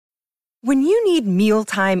When you need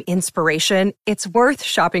mealtime inspiration, it's worth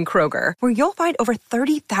shopping Kroger, where you'll find over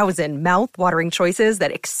 30,000 mouth-watering choices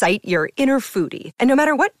that excite your inner foodie. And no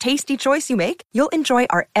matter what tasty choice you make, you'll enjoy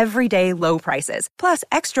our everyday low prices, plus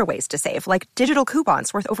extra ways to save, like digital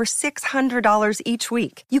coupons worth over $600 each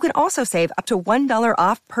week. You can also save up to $1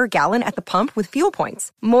 off per gallon at the pump with fuel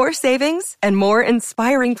points. More savings and more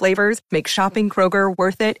inspiring flavors make shopping Kroger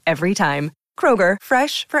worth it every time. Kroger,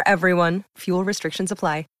 fresh for everyone. Fuel restrictions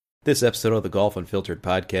apply. This episode of the Golf Unfiltered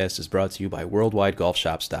podcast is brought to you by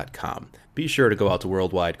WorldwideGolfShops.com. Be sure to go out to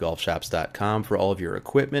WorldwideGolfShops.com for all of your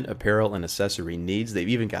equipment, apparel, and accessory needs. They've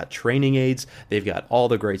even got training aids. They've got all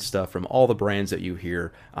the great stuff from all the brands that you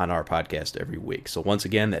hear on our podcast every week. So once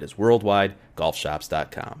again, that is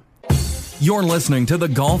WorldwideGolfShops.com. You're listening to the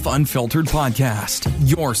Golf Unfiltered podcast,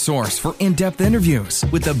 your source for in-depth interviews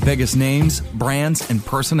with the biggest names, brands, and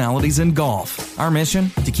personalities in golf. Our mission?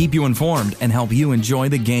 To keep you informed and help you enjoy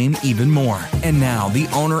the game even more. And now, the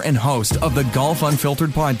owner and host of the Golf Unfiltered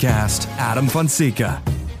podcast, Adam Fonseca.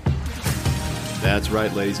 That's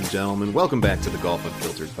right, ladies and gentlemen. Welcome back to the Golf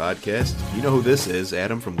Unfiltered podcast. You know who this is,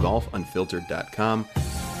 Adam from GolfUnfiltered.com.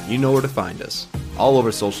 You know where to find us. All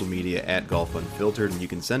over social media at Golf Unfiltered, and you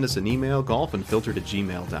can send us an email,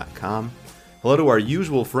 golfunfiltered@gmail.com. Hello to our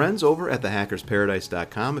usual friends over at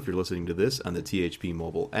thehackersparadise.com if you're listening to this on the THP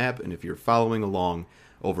mobile app, and if you're following along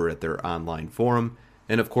over at their online forum.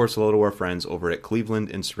 And of course, hello to our friends over at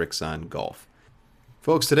Cleveland and Srixon Golf.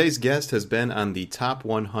 Folks, today's guest has been on the top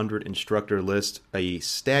 100 instructor list a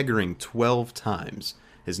staggering 12 times.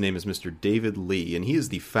 His name is Mr. David Lee, and he is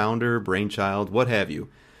the founder, brainchild, what have you,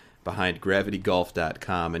 behind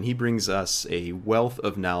GravityGolf.com, and he brings us a wealth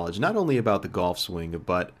of knowledge, not only about the golf swing,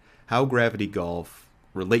 but how Gravity Golf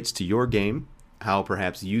relates to your game, how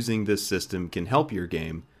perhaps using this system can help your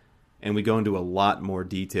game, and we go into a lot more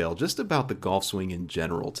detail just about the golf swing in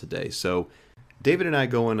general today. So David and I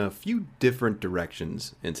go in a few different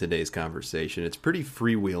directions in today's conversation. It's pretty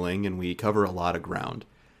freewheeling, and we cover a lot of ground.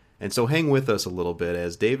 And so hang with us a little bit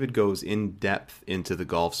as David goes in depth into the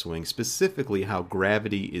golf swing, specifically how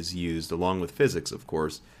gravity is used, along with physics, of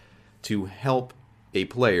course, to help a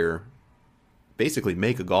player basically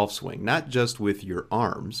make a golf swing, not just with your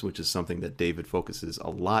arms, which is something that David focuses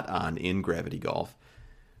a lot on in Gravity Golf,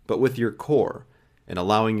 but with your core and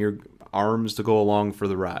allowing your arms to go along for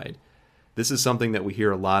the ride. This is something that we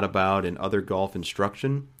hear a lot about in other golf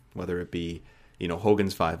instruction, whether it be,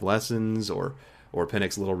 Hogan's 5 Lessons or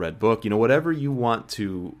Pinnock's Little Red Book, whatever you want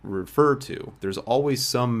to refer to, there's always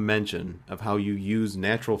some mention of how you use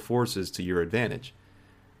natural forces to your advantage.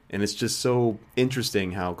 And it's just so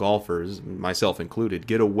interesting how golfers, myself included,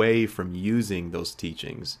 get away from using those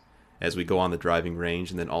teachings as we go on the driving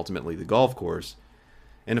range and then ultimately the golf course.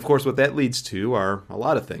 And of course, what that leads to are a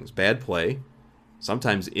lot of things. Bad play,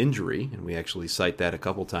 sometimes injury, and we actually cite that a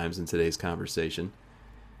couple times in today's conversation.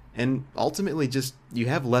 And ultimately, just you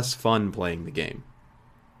have less fun playing the game.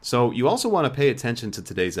 So you also want to pay attention to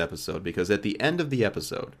today's episode, because at the end of the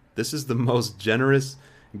episode, this is the most generous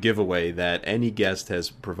giveaway that any guest has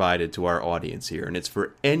provided to our audience here, and it's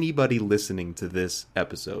for anybody listening to this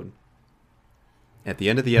episode. At the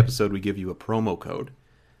end of the episode, we give you a promo code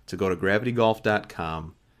to go to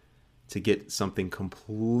gravitygolf.com to get something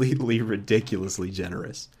completely ridiculously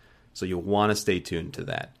generous. So you'll want to stay tuned to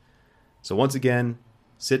that. So once again,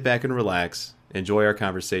 sit back and relax. Enjoy our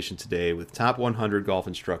conversation today with top 100 golf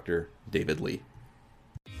instructor David Lee.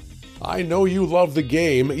 I know you love the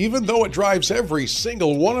game, even though it drives every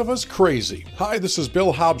single one of us crazy. Hi, this is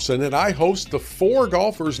Bill Hobson, and I host the Four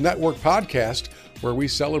Golfers Network podcast, where we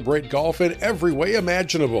celebrate golf in every way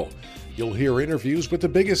imaginable. You'll hear interviews with the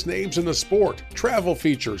biggest names in the sport, travel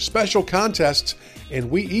features, special contests, and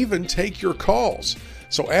we even take your calls.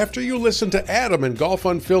 So after you listen to Adam and Golf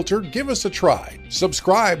Unfiltered, give us a try.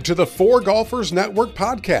 Subscribe to the Four Golfers Network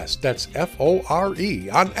podcast. That's F-O-R-E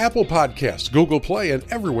on Apple Podcasts, Google Play, and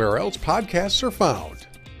everywhere else podcasts are found.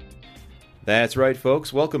 That's right,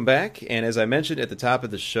 folks. Welcome back. And as I mentioned at the top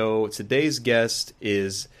of the show, today's guest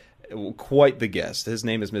is quite the guest. His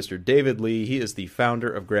name is Mr. David Lee. He is the founder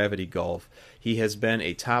of Gravity Golf. He has been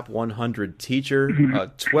a top 100 teacher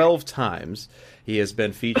 12 times. He has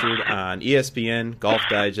been featured on ESPN, Golf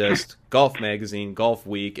Digest, Golf Magazine, Golf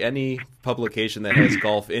Week, any publication that has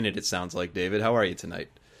golf in it, it sounds like. David, how are you tonight?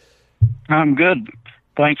 I'm good.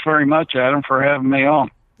 Thanks very much, Adam, for having me on.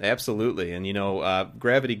 Absolutely. And,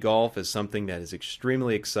 Gravity Golf is something that is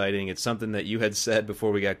extremely exciting. It's something that you had said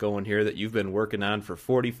before we got going here that you've been working on for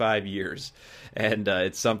 45 years. And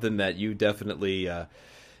it's something that you definitely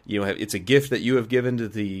it's a gift that you have given to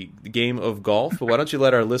the game of golf. But why don't you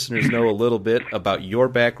let our listeners know a little bit about your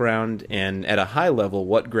background and, at a high level,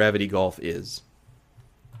 what gravity golf is?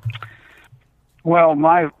 Well,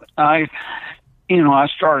 I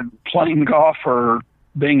started playing golf or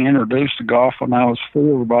being introduced to golf when I was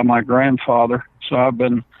 4 by my grandfather. So I've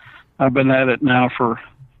been at it now for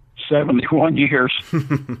 71 years.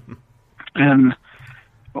 And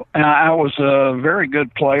I was a very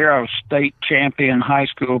good player. I was state champion high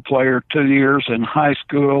school player 2 years in high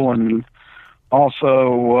school, and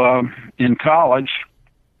also in college.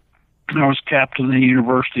 I was captain of the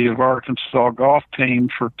University of Arkansas golf team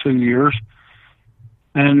for 2 years,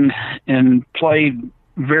 and played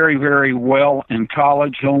very, very well in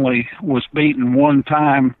college. Only was beaten one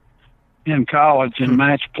time in college in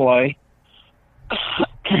match play.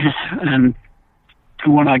 And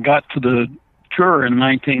when I got to the tour in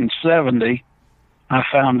 1970, I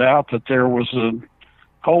found out that there was a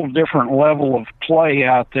whole different level of play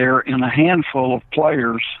out there in a handful of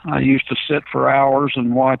players. I used to sit for hours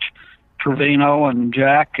and watch Trevino and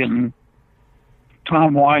Jack and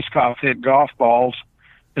Tom Weiskopf hit golf balls,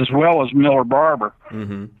 as well as Miller Barber.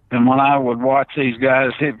 Mm-hmm. And when I would watch these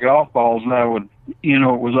guys hit golf balls, it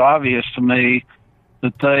was obvious to me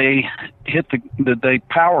that they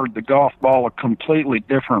powered the golf ball a completely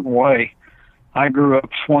different way. I grew up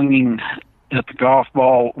swinging at the golf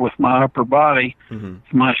ball with my upper body,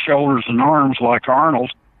 my shoulders and arms like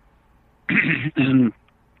Arnold, and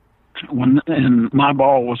my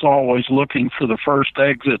ball was always looking for the first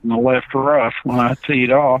exit in the left rough when I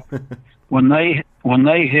teed off. When they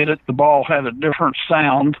hit it, the ball had a different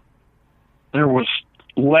sound. There was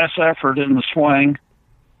less effort in the swing,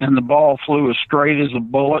 and the ball flew as straight as a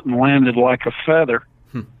bullet and landed like a feather.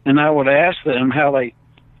 And I would ask them how they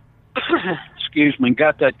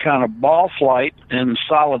got that kind of ball flight and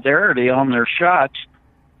solidarity on their shots,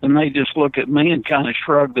 and they just look at me and kind of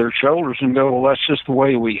shrug their shoulders and go, well, that's just the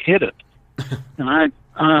way we hit it. And I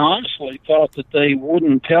honestly thought that they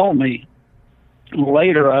wouldn't tell me.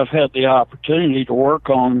 Later, I've had the opportunity to work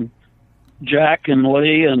on Jack and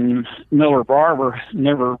Lee and Miller Barber.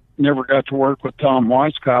 Never got to work with Tom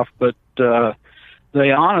Weiskopf, but I've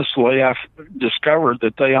discovered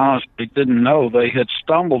that they honestly didn't know. They had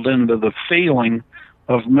stumbled into the feeling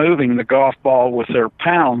of moving the golf ball with their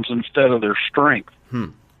pounds instead of their strength.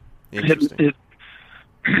 Interesting.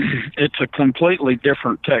 It's a completely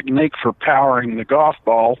different technique for powering the golf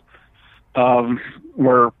ball,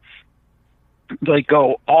 where they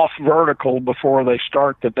go off vertical before they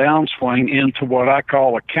start the downswing into what I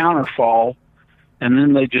call a counterfall, and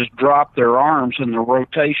then they just drop their arms, and the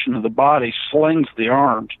rotation of the body slings the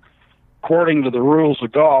arms. According to the rules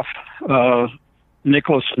of golf,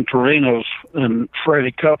 Nicholas and Trevino's and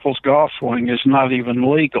Freddie Couples' golf swing is not even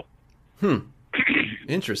legal.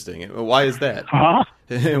 Interesting. Why is that? Huh?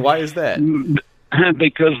 Why is that?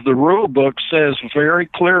 Because the rule book says very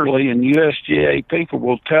clearly, and USGA people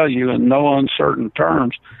will tell you in no uncertain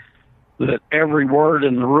terms, that every word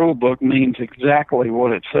in the rule book means exactly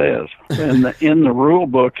what it says. And in the rule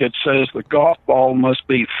book, it says the golf ball must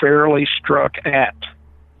be fairly struck at.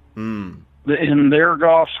 In their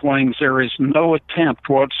golf swings, there is no attempt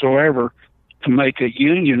whatsoever to make a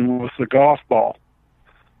union with the golf ball.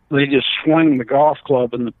 They just swing the golf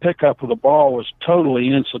club, and the pickup of the ball is totally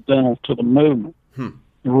incidental to the movement.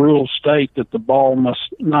 The rules state that the ball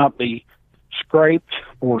must not be scraped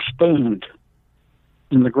or spooned.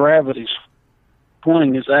 And the gravity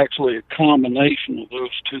swing is actually a combination of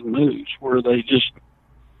those two moves, where they just,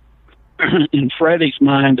 in Freddie's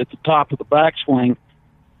mind, at the top of the backswing,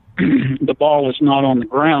 the ball is not on the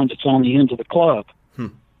ground, it's on the end of the club.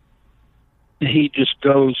 He just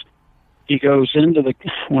goes into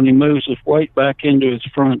when he moves his weight back into his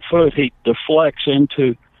front foot, he deflects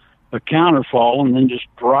into a counterfall and then just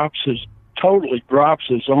totally drops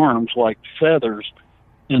his arms like feathers,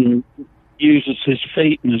 and uses his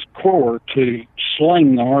feet and his core to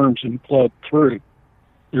sling the arms and club through.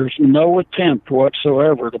 There's no attempt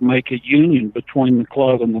whatsoever to make a union between the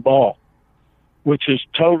club and the ball, which is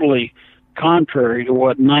totally contrary to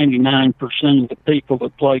what 99% of the people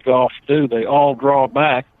that play golf do. They all draw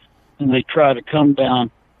back and they try to come down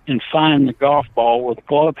and find the golf ball with a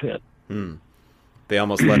club head. They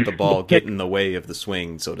almost let the ball get in the way of the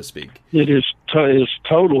swing, so to speak. It is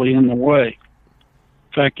totally in the way.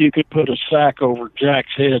 In fact, you could put a sack over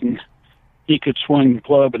Jack's head and he could swing the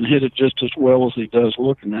club and hit it just as well as he does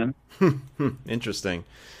looking at it. Interesting.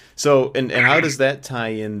 So, and how does that tie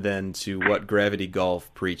in then to what Gravity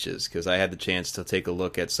Golf preaches? Because I had the chance to take a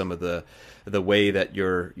look at some of the way that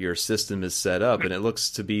your system is set up, and it looks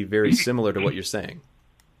to be very similar to what you're saying.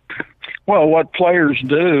 Well, what players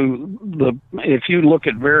do, if you look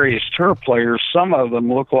at various tour players, some of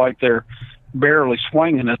them look like they're barely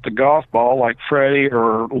swinging at the golf ball, like Freddie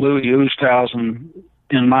or Louis Oosthuizen,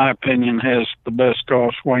 in my opinion, has the best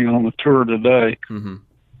golf swing on the tour today. Mm-hmm.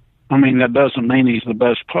 I mean, that doesn't mean he's the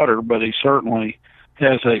best putter, but he certainly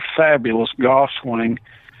has a fabulous golf swing.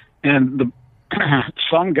 And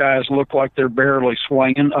some guys look like they're barely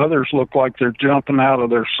swinging. Others look like they're jumping out of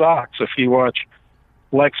their socks. If you watch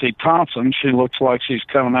Lexi Thompson, she looks like she's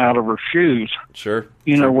coming out of her shoes. Sure.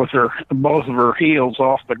 You know, with both of her heels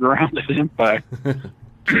off the ground at impact,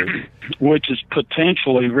 Sure. which is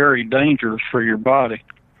potentially very dangerous for your body.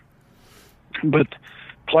 But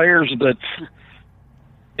players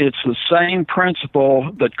it's the same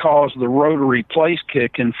principle that caused the rotary place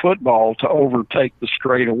kick in football to overtake the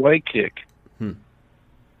straightaway kick.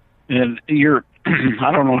 And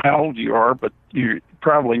I don't know how old you are, but you're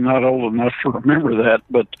probably not old enough to remember that.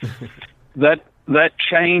 But that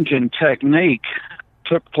change in technique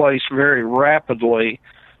took place very rapidly.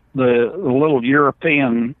 The little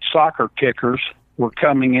European soccer kickers were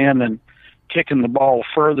coming in and kicking the ball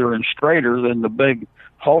further and straighter than the big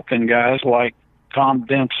hulking guys like Tom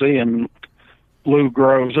Dempsey and Lou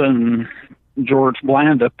Groza and George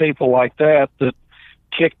Blanda, people like that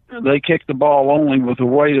kick the ball only with the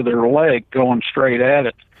weight of their leg going straight at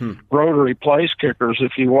it. Rotary place kickers,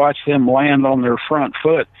 if you watch them land on their front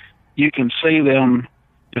foot, you can see them,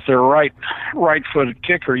 if they're right-footed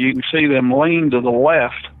kicker, you can see them lean to the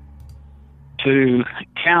left to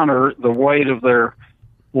counter the weight of their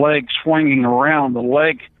leg swinging around. The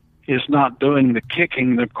leg is not doing the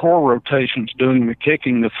kicking. The core rotation's doing the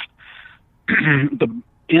kicking. The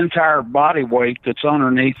entire body weight that's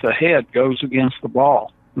underneath the head goes against the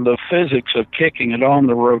ball. The physics of kicking it on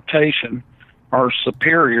the rotation are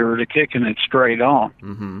superior to kicking it straight on.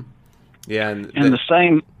 Mm-hmm. Yeah, and the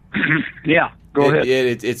same. Yeah, go ahead.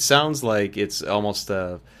 It sounds like it's almost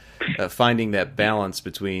finding that balance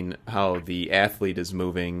between how the athlete is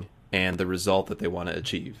moving and the result that they want to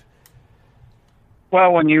achieve.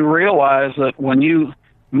 Well, when you realize that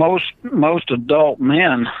most adult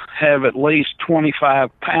men have at least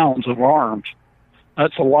 25 pounds of arms,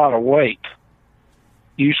 that's a lot of weight.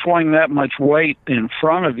 You swing that much weight in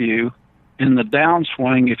front of you in the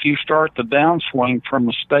downswing. If you start the downswing from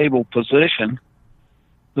a stable position,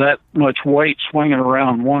 that much weight swinging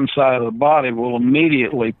around one side of the body will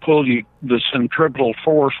immediately pull you. The centripetal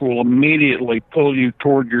force will immediately pull you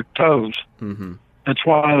toward your toes. Mm-hmm. That's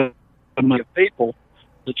why the people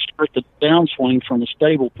that start the downswing from a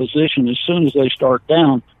stable position, as soon as they start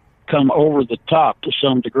down, come over the top to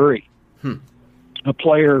some degree. A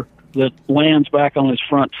player that lands back on his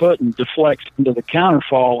front foot and deflects into the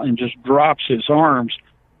counterfall and just drops his arms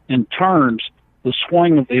and turns, the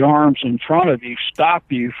swing of the arms in front of you stop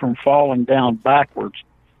you from falling down backwards.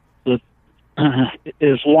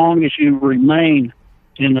 As long as you remain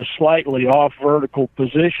in a slightly off vertical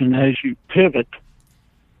position as you pivot,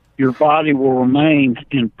 your body will remain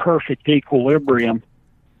in perfect equilibrium,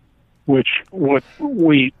 which what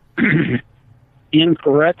we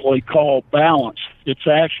incorrectly call balance. It's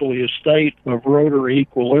actually a state of rotary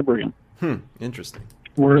equilibrium. Interesting.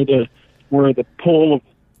 Where the pull of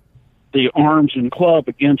the arms and club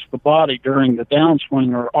against the body during the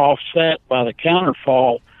downswing are offset by the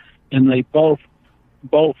counterfall, and they both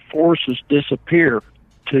forces disappear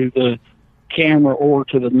to the camera or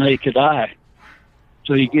to the naked eye.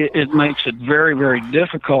 So it makes it very, very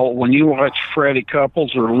difficult when you watch Freddie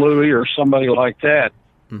Couples or Louis or somebody like that.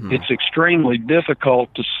 Mm-hmm. It's extremely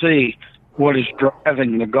difficult to see what is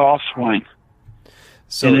driving the golf swing.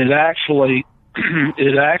 So, and it actually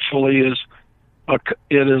is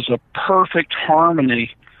a perfect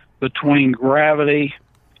harmony between gravity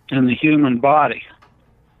and the human body.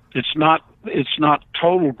 It's not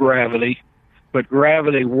total gravity, but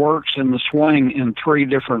gravity works in the swing in three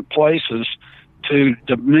different places to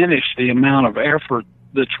diminish the amount of effort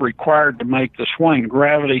that's required to make the swing.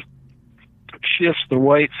 Gravity shifts the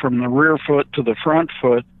weight from the rear foot to the front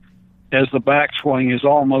foot as the backswing is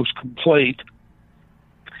almost complete.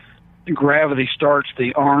 Gravity starts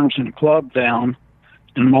the arms and club down,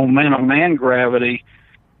 and momentum and gravity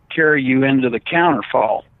carry you into the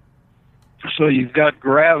counterfall. So you've got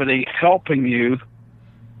gravity helping you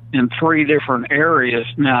in three different areas.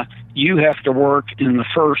 Now, you have to work in the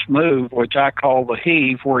first move, which I call the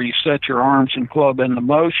heave, where you set your arms and club into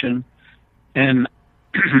motion, and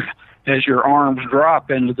as your arms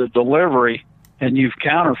drop into the delivery and you've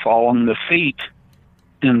counterfallen, the feet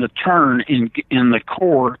and the turn in the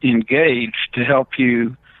core engage to help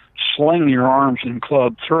you sling your arms and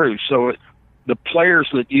club through. So the players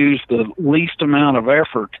that use the least amount of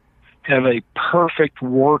effort have a perfect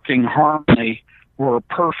working harmony or a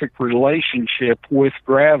perfect relationship with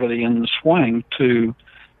gravity in the swing to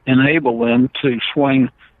enable them to swing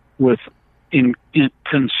with in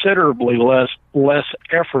considerably less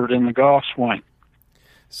effort in the golf swing.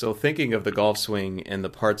 So thinking of the golf swing and the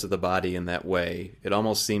parts of the body in that way, it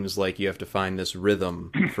almost seems like you have to find this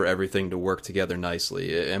rhythm for everything to work together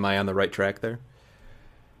nicely. Am I on the right track there?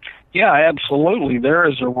 Yeah, absolutely. There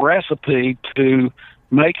is a recipe to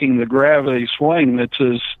making the gravity swing that's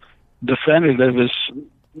as definitive as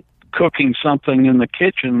cooking something in the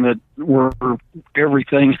kitchen that where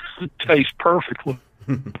everything tastes perfectly.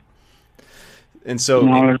 And so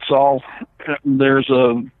it's all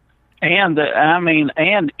and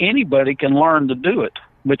anybody can learn to do it.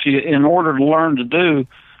 But in order to learn to do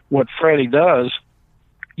what Freddie does,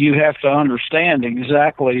 you have to understand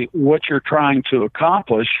exactly what you're trying to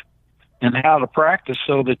accomplish and how to practice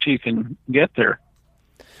so that you can get there.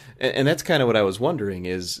 And that's kind of what I was wondering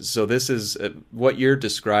is, so this is what you're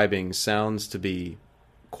describing sounds to be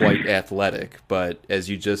quite athletic, but as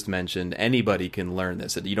you just mentioned, anybody can learn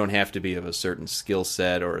this. You don't have to be of a certain skill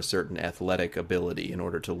set or a certain athletic ability in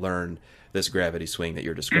order to learn this gravity swing that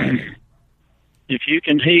you're describing. If you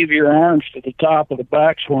can heave your arms to the top of the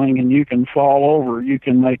backswing and you can fall over, you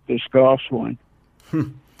can make this golf swing.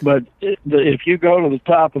 But if you go to the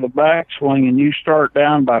top of the backswing and you start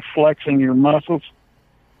down by flexing your muscles,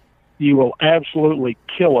 you will absolutely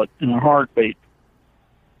kill it in a heartbeat.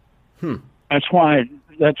 That's why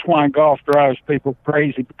golf drives people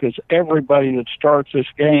crazy, because everybody that starts this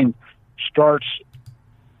game starts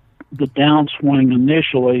the downswing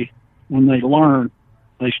initially. When they learn,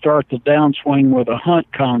 they start the downswing with a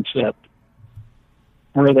hunt concept,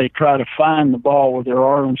 where they try to find the ball with their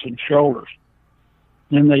arms and shoulders.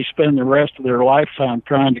 Then they spend the rest of their lifetime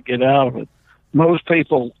trying to get out of it. Most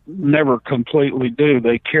people never completely do.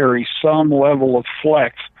 They carry some level of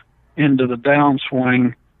flex into the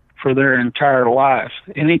downswing for their entire life.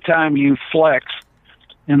 Anytime you flex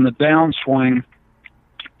in the downswing,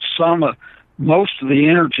 most of the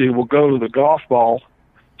energy will go to the golf ball.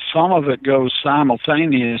 Some of it goes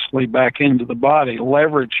simultaneously back into the body.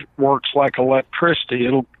 Leverage works like electricity.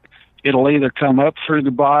 It'll either come up through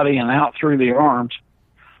the body and out through the arms,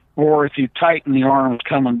 or if you tighten the arms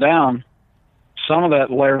coming down, some of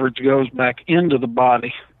that leverage goes back into the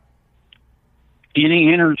body.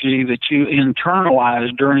 Any energy that you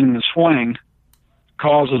internalize during the swing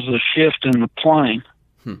causes a shift in the plane.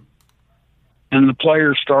 And the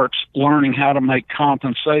player starts learning how to make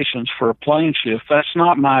compensations for a plane shift. That's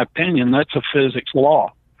not my opinion. That's a physics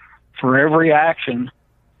law. For every action,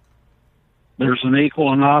 there's an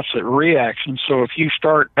equal and opposite reaction. So if you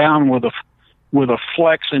start down with a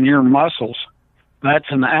flex in your muscles, that's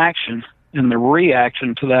an action, and the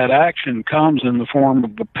reaction to that action comes in the form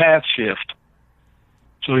of the path shift.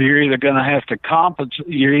 So you're either going to have to compensate,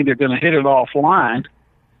 you're either going to hit it offline,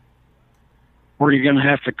 or you're going to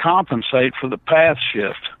have to compensate for the path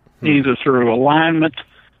shift, either through alignment,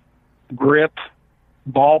 grip,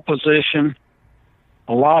 ball position,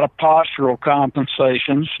 a lot of postural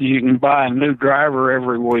compensations. You can buy a new driver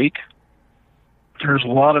every week. There's a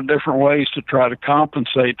lot of different ways to try to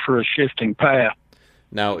compensate for a shifting path.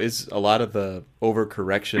 Now, is a lot of the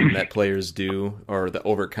overcorrection that players do, or the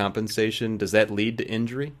overcompensation, does that lead to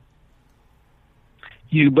injury?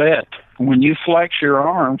 You bet. When you flex your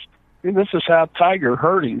arms, this is how Tiger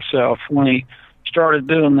hurt himself when he started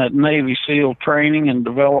doing that Navy SEAL training and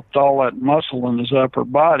developed all that muscle in his upper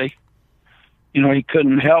body. He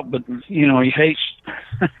couldn't help but, he hates,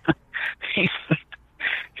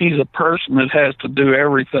 he's a person that has to do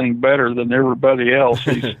everything better than everybody else.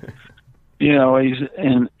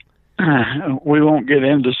 And we won't get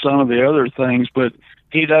into some of the other things, but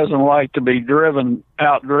he doesn't like to be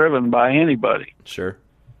outdriven by anybody. Sure.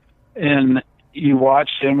 And you watch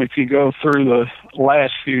him, if you go through the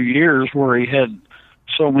last few years where he had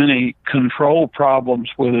so many control problems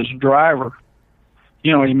with his driver,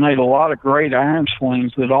 he made a lot of great iron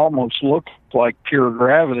swings that almost looked like pure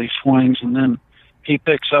gravity swings, and then he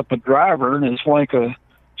picks up a driver and it's like a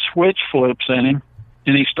switch flips in him,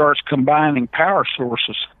 and he starts combining power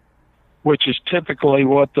sources, which is typically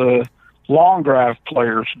what the long drive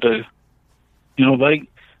players do.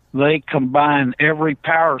 They combine every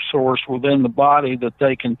power source within the body that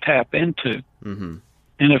they can tap into. Mm-hmm.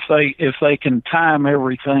 And if they can time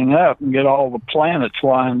everything up and get all the planets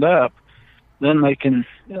lined up, then they can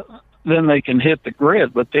hit the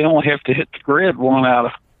grid. But they only have to hit the grid 1 out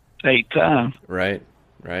of 8 times. Right.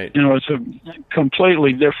 It's a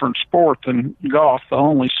completely different sport than golf. The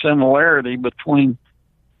only similarity between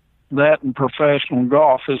that and professional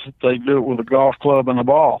golf is that they do it with a golf club and a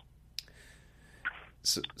ball.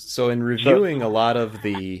 So in reviewing a lot of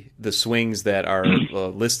the swings that are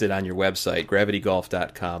listed on your website,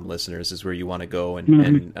 gravitygolf.com, listeners, is where you want to go and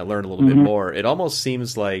learn a little bit more. It almost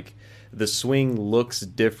seems like the swing looks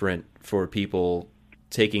different for people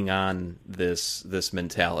taking on this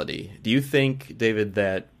mentality. Do you think, David,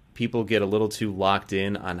 that people get a little too locked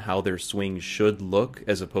in on how their swing should look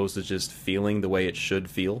as opposed to just feeling the way it should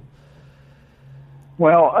feel?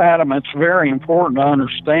 Well, Adam, it's very important to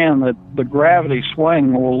understand that the gravity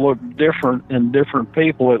swing will look different in different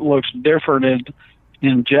people. It looks different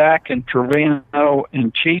in Jack and Trevino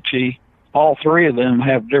and Chi-Chi. All three of them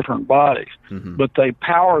have different bodies, but they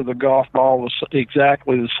power the golf ball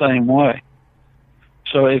exactly the same way.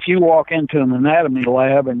 So if you walk into an anatomy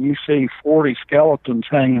lab and you see 40 skeletons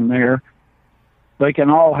hanging there, they can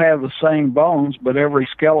all have the same bones, but every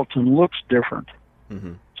skeleton looks different.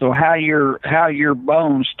 So how your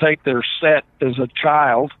bones take their set as a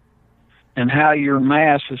child and how your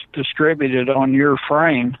mass is distributed on your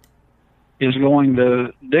frame is going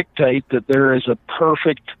to dictate that there is a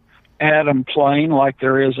perfect Adam plane like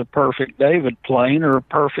there is a perfect David plane or a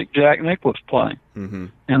perfect Jack Nicklaus plane.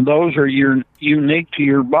 And those are unique to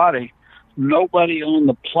your body. Nobody on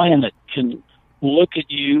the planet can look at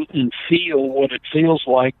you and feel what it feels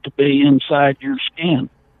like to be inside your skin.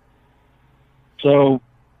 So,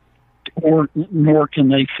 nor can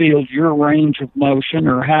they feel your range of motion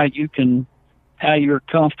or how you're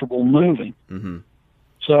comfortable moving.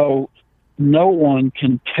 So no one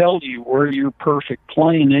can tell you where your perfect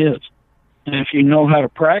plane is. And if you know how to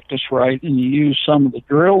practice right and you use some of the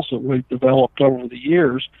drills that we've developed over the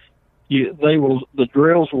years, the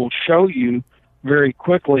drills will show you very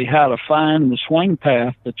quickly how to find the swing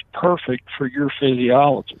path that's perfect for your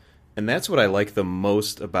physiology. And that's what I like the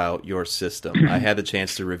most about your system. I had the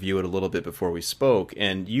chance to review it a little bit before we spoke,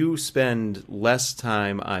 and you spend less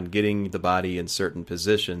time on getting the body in certain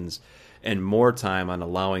positions and more time on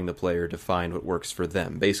allowing the player to find what works for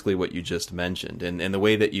them, basically what you just mentioned. And the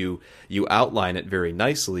way that you outline it very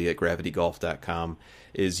nicely at gravitygolf.com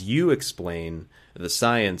is you explain the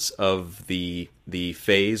science of the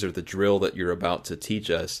phase or the drill that you're about to teach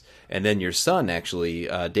us, and then your son, actually,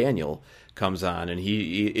 Daniel, comes on and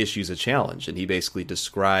he issues a challenge, and he basically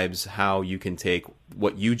describes how you can take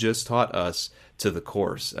what you just taught us to the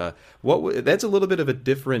course. That's a little bit of a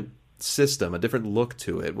different system, a different look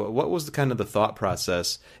to it. What was the kind of the thought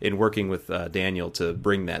process in working with Daniel to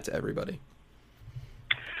bring that to everybody?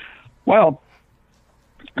 Well,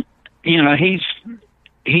 he's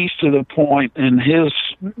to the point in his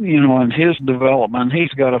development.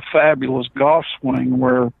 He's got a fabulous golf swing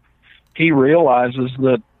where he realizes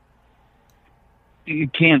that you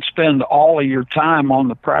can't spend all of your time on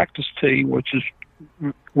the practice tee, which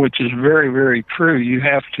is very, very true. You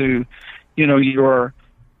have to,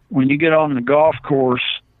 when you get on the golf course,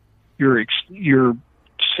 you're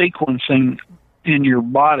sequencing in your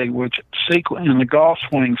body, which in the golf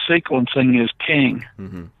swing, sequencing is king.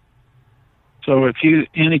 So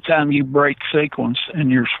anytime you break sequence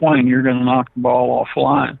in your swing, you're going to knock the ball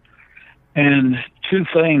offline. And two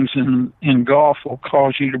things in golf will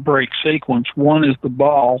cause you to break sequence. One is the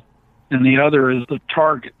ball, and the other is the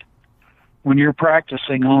target. When you're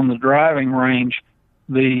practicing on the driving range,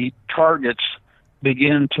 the targets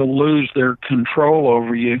begin to lose their control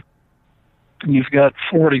over you. You've got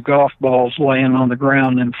 40 golf balls laying on the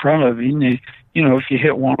ground in front of you. And if you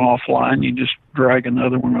hit one offline, you just drag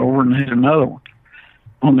another one over and hit another one.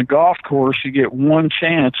 On the golf course, you get one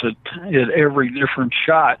chance at every different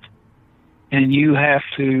shot. And you have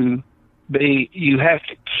to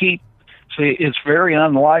keep, it's very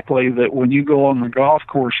unlikely that when you go on the golf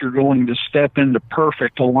course, you're going to step into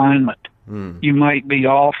perfect alignment. You might be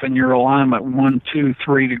off in your alignment 1, 2,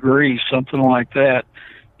 3 degrees, something like that.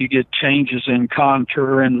 You get changes in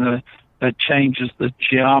contour, and that changes the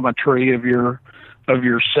geometry of your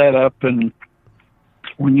setup. And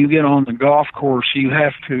when you get on the golf course, you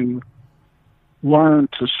have to learn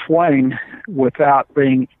to swing without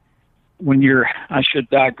being. I should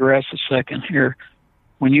digress a second here.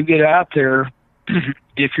 When you get out there,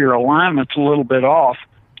 if your alignment's a little bit off,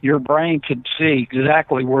 your brain can see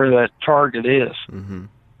exactly where that target is.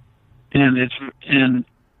 And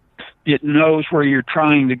it knows where you're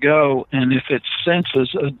trying to go, and if it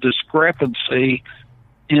senses a discrepancy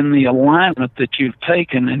in the alignment that you've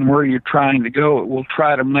taken and where you're trying to go, it will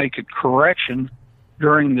try to make a correction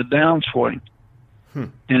during the downswing.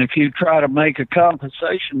 And if you try to make a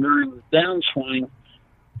compensation during the downswing,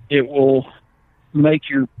 it will make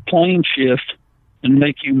your plane shift and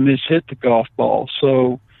make you mishit the golf ball.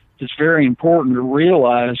 So it's very important to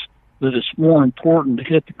realize that it's more important to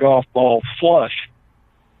hit the golf ball flush.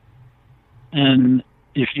 And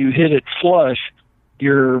if you hit it flush,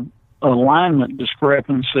 your alignment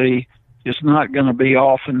discrepancy is not going to be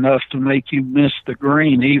off enough to make you miss the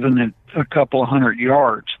green even at a couple of 100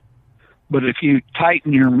 yards. But if you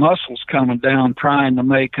tighten your muscles coming down trying to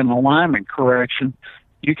make an alignment correction,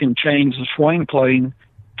 you can change the swing plane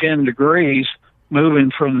 10 degrees,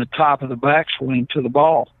 moving from the top of the backswing to the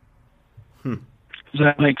ball. Does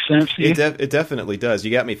that make sense to you? It definitely does.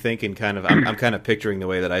 You got me thinking kind of, I'm kind of picturing the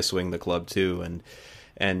way that I swing the club too.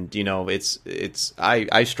 And you know,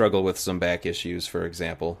 I struggle with some back issues, for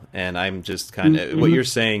example, and I'm just kind of, what you're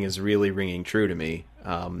saying is really ringing true to me.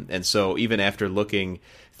 And so even after looking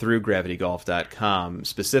through gravitygolf.com,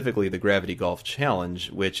 specifically the Gravity Golf Challenge,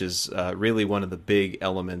 which is really one of the big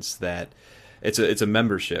elements that it's a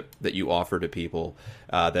membership that you offer to people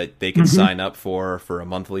that they can sign up for a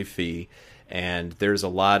monthly fee. And there's a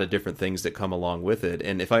lot of different things that come along with it.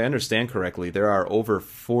 And if I understand correctly, there are over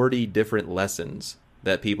 40 different lessons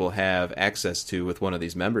that people have access to with one of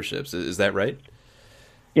these memberships. Is that right?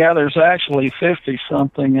 Yeah, there's actually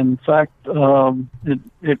 50-something. In fact,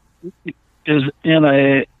 it is in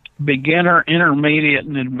a beginner, intermediate,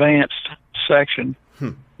 and advanced section.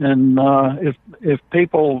 And if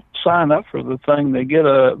people sign up for the thing, they get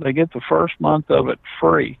the first month of it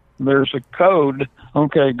free. There's a code.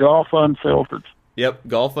 Okay, Golf Unfiltered. Yep,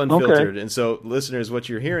 Golf Unfiltered. Okay. And so, listeners, what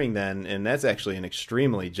you're hearing then, and that's actually an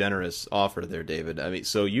extremely generous offer there, David. I mean,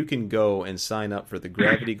 so you can go and sign up for the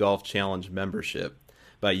Gravity Golf Challenge membership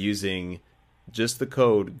by using just the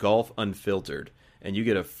code Golf Unfiltered, and you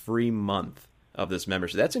get a free month of this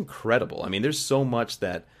membership. That's incredible. I mean, there's so much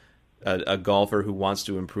that a golfer who wants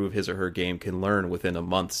to improve his or her game can learn within a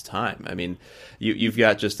month's time. I mean, you've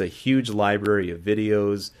got just a huge library of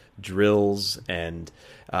videos, drills, and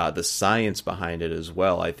the science behind it as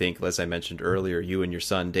well. I think, as I mentioned earlier, you and your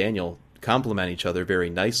son Daniel complement each other very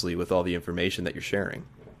nicely with all the information that you're sharing.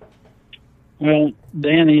 Well,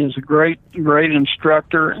 Danny is a great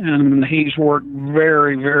instructor, and he's worked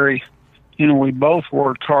very, very, we both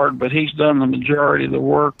worked hard, but he's done the majority of the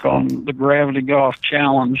work on the Gravity Golf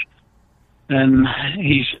Challenge. And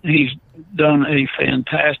he's done a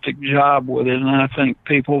fantastic job with it, and I think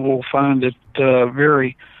people will find it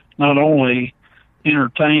very not only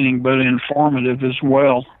entertaining but informative as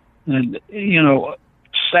well. And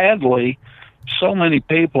sadly, so many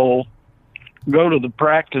people go to the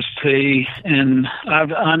practice tee, and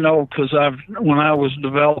I know because when I was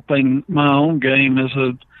developing my own game as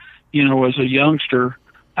a youngster,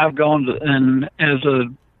 I've gone to, and as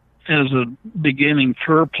a beginning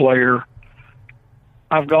tour player,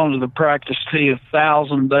 I've gone to the practice tee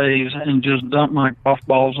 1,000 days and just dumped my golf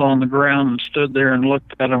balls on the ground and stood there and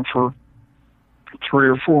looked at them for 3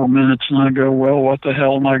 or 4 minutes, and I go, well, what the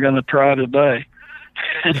hell am I going to try today?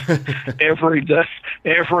 every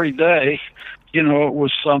day, it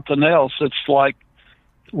was something else. It's like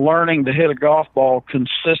learning to hit a golf ball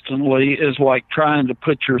consistently is like trying to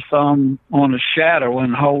put your thumb on a shadow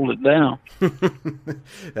and hold it down.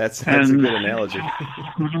 That's a good analogy.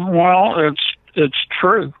 Well, it's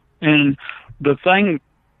true. And the things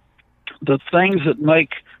that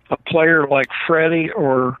make a player like Freddie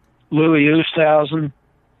or Louis Oosthuizen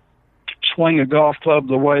swing a golf club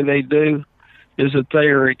the way they do is that they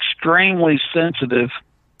are extremely sensitive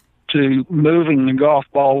to moving the golf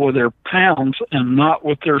ball with their pounds and not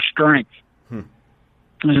with their strength.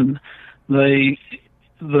 And the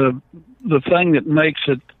thing that makes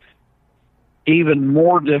it even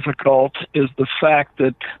more difficult is the fact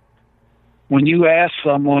that when you ask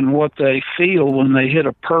someone what they feel when they hit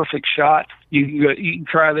a perfect shot, you can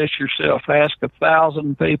try this yourself. Ask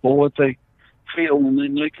 1,000 people what they feel when they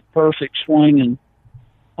make a perfect swing, and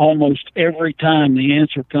almost every time the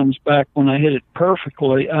answer comes back, when I hit it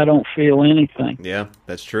perfectly, I don't feel anything. Yeah,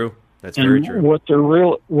 that's true. That's very true. What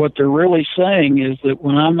they're really saying is that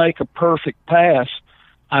when I make a perfect pass,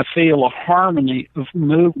 I feel a harmony of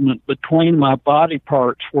movement between my body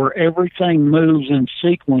parts where everything moves in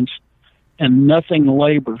sequence and nothing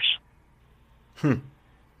labors. And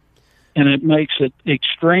it makes it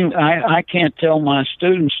extreme. I can't tell my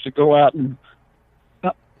students to go out and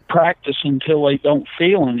practice until they don't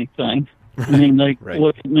feel anything. I mean, they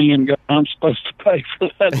look at me and go, I'm supposed to pay for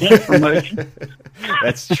that information.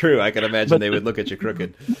 That's true. I can imagine they would look at you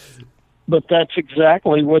crooked. But that's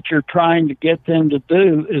exactly what you're trying to get them to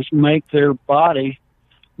do, is make their body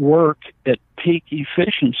work at peak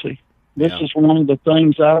efficiency. This is one of the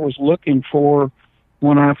things I was looking for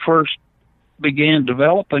when I first began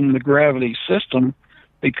developing the gravity system,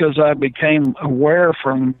 because I became aware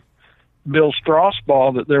from Bill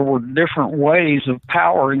Strasbaugh that there were different ways of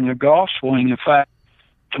powering a golf swing. In fact,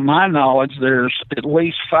 to my knowledge, there's at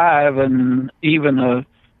least 5 and even a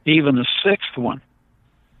 6th one.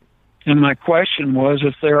 And my question was,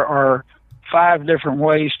 if there are 5 different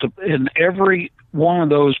ways to, and every one of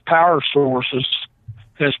those power sources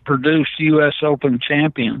has produced U.S. Open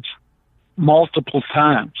champions multiple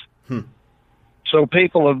times. So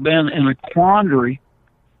people have been in a quandary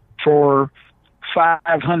for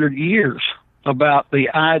 500 years about the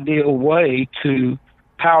ideal way to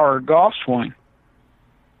power a golf swing.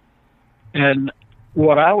 And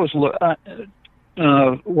what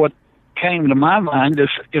what came to my mind is,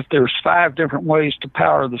 if there's 5 different ways to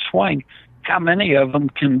power the swing, how many of them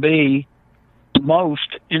can be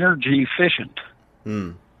most energy efficient?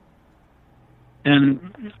 And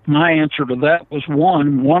my answer to that was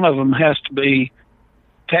one of them has to be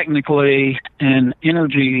technically and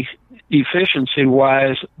energy efficiency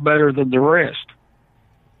wise better than the rest.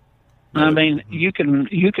 I mean, you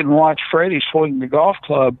can watch Freddie swing the golf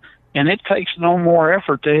club, and it takes no more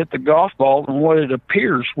effort to hit the golf ball than what it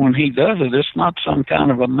appears when he does it. It's not some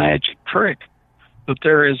kind of a magic trick, but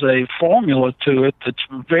there is a formula to it that's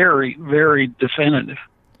very, very definitive.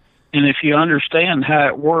 And if you understand how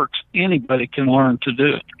it works, anybody can learn to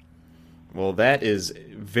do it. Well, that is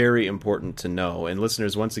very important to know. And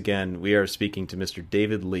listeners, once again, we are speaking to Mr.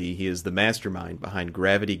 David Lee. He is the mastermind behind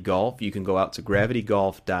Gravity Golf. You can go out to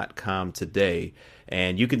gravitygolf.com today,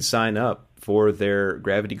 and you can sign up for their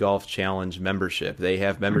Gravity Golf Challenge membership. They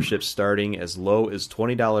have memberships starting as low as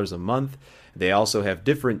 $20 a month. They also have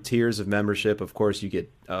different tiers of membership. Of course, you get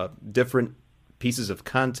different pieces of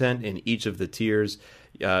content in each of the tiers.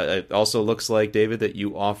 It also looks like, David, that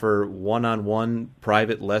you offer one-on-one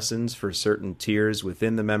private lessons for certain tiers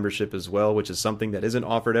within the membership as well, which is something that isn't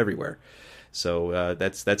offered everywhere. So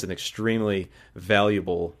that's an extremely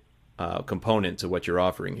valuable component to what you're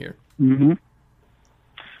offering here. Mm-hmm.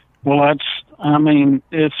 Well,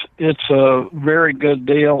 it's a very good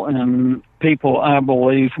deal, and people, I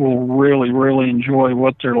believe, will really, really enjoy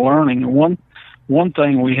what they're learning. And one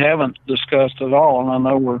thing we haven't discussed at all, and I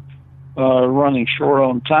know we're running short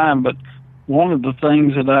on time, but one of the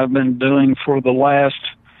things that I've been doing for the last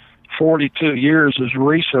 42 years is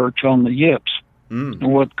research on the yips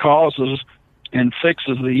and what causes and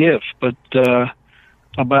fixes the yips. But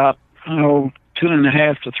about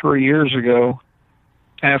 2.5 to 3 years ago,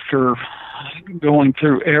 after going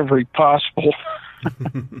through every possible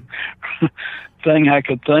thing I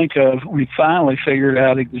could think of, we finally figured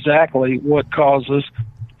out exactly what causes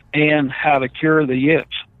and how to cure the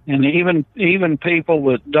yips. And even people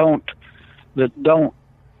that won't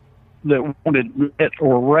admit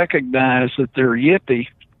or recognize that they're yippy,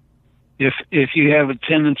 if you have a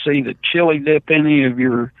tendency to chili dip any of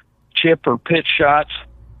your chip or pitch shots,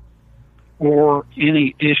 or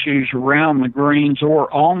any issues around the greens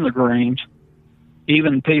or on the greens,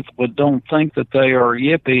 even people that don't think that they are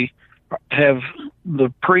yippy have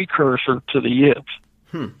the precursor to the yips.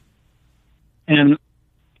 And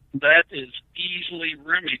that is easily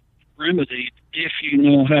remedied if you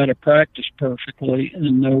know how to practice perfectly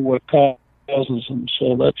and know what causes them.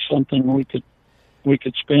 So that's something we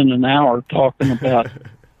could spend an hour talking about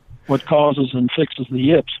what causes and fixes the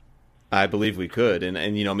yips. I believe we could,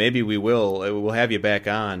 and maybe we will. We'll have you back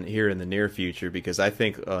on here in the near future, because I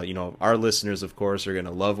think our listeners, of course, are going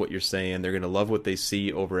to love what you're saying. They're going to love what they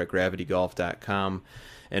see over at gravitygolf.com.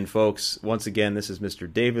 And folks, once again, this is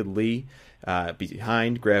Mr. David Lee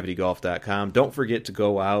behind gravitygolf.com. Don't forget to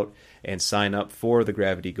go out and sign up for the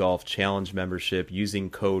Gravity Golf Challenge membership using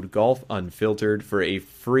code GolfUnfiltered for a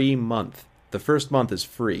free month. The first month is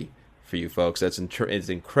free for you folks. It's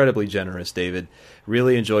incredibly generous, David.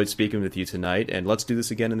 Really enjoyed speaking with you tonight, and let's do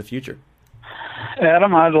this again in the future.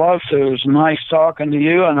 Adam, I'd love to. It was nice talking to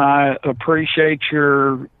you, and I appreciate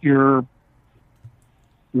your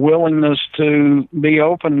willingness to be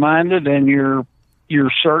open-minded and your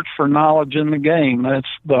search for knowledge in the game. That's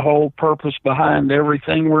the whole purpose behind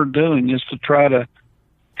everything we're doing, is to try to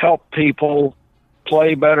help people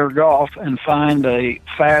play better golf and find a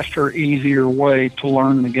faster, easier way to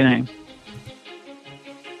learn the game.